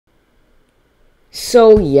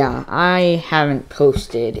So yeah, I haven't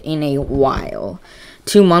posted in a while.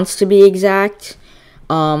 2 months to be exact.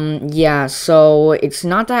 Yeah, so it's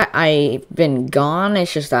not that I've been gone,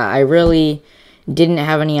 it's just that I really didn't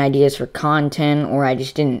have any ideas for content, or I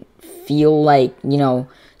just didn't feel like,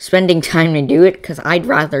 spending time to do it, because I'd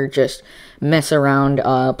rather just mess around,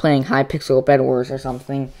 playing Hypixel Bed Wars or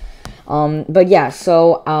something. But yeah,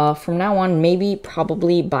 so, from now on, maybe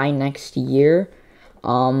probably by next year,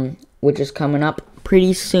 which is coming up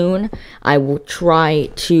pretty soon, I will try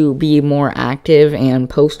to be more active and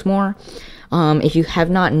post more. If you have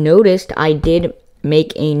not noticed, I did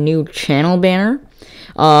make a new channel banner,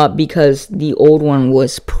 because the old one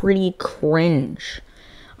was pretty cringe.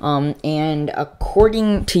 And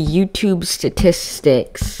according to YouTube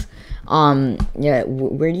statistics, yeah,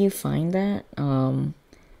 where do you find that? I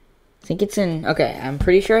think it's in, okay, I'm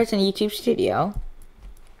pretty sure it's in YouTube Studio.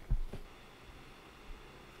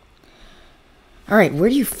 Alright, where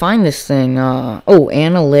do you find this thing? Oh,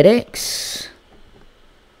 analytics.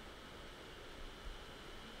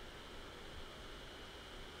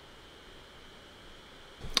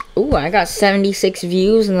 Ooh, I got 76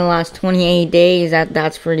 views in the last 28 days.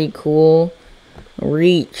 That's pretty cool.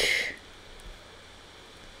 Reach.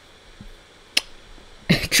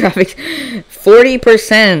 Traffic.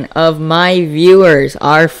 40% of my viewers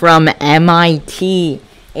are from MIT,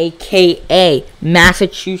 aka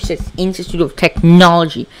Massachusetts Institute of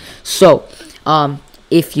Technology. So,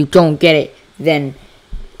 if you don't get it, then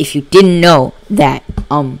if you didn't know that,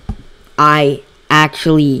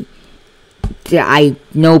 I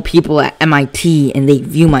know people at MIT and they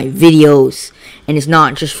view my videos, and it's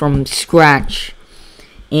not just from scratch.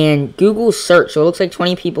 And Google search, so it looks like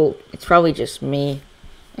 20 people. It's probably just me.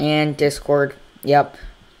 And Discord. Yep.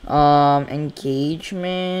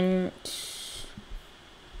 Engagement.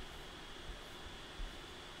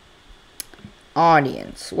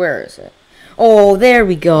 Audience. Where is it? Oh, there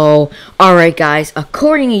we go. Alright, guys.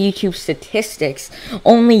 According to YouTube statistics,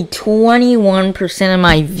 only 21% of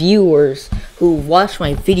my viewers who watch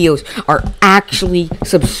my videos are actually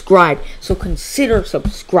subscribed. So consider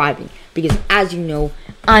subscribing, because as you know,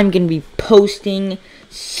 I'm going to be posting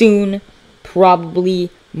soon, probably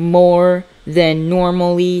more than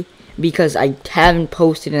normally, because I haven't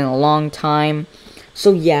posted in a long time.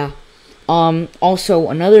 So yeah. Also,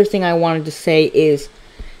 another thing I wanted to say is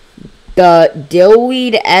the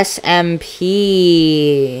Dilweed SMP.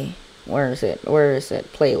 Where is it?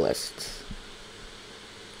 Playlists.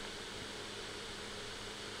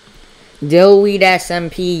 Dilweed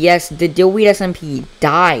SMP. Yes, the Dilweed SMP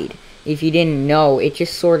died. If you didn't know, it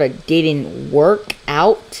just sort of didn't work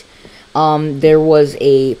out. There was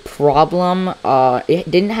a problem. It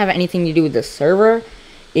didn't have anything to do with the server.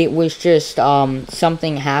 It was just,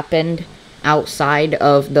 something happened outside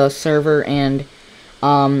of the server, and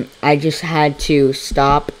I just had to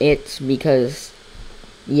stop it because,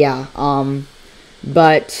 yeah,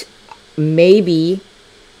 but maybe,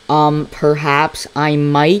 perhaps I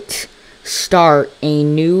might start a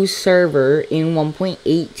new server in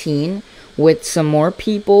 1.18 with some more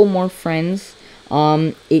people, more friends.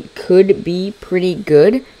 It could be pretty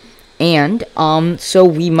good, and, so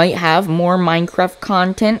we might have more Minecraft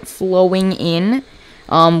content flowing in,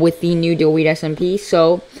 with the new Dilweed SMP.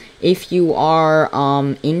 So if you are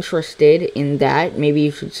interested in that, maybe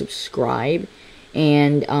you should subscribe.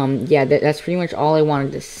 And yeah, that's pretty much all I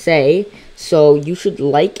wanted to say. So you should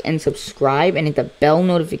like and subscribe and hit the bell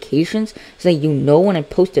notifications so that you know when I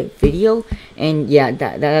post a video. And yeah,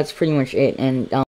 that's pretty much it. And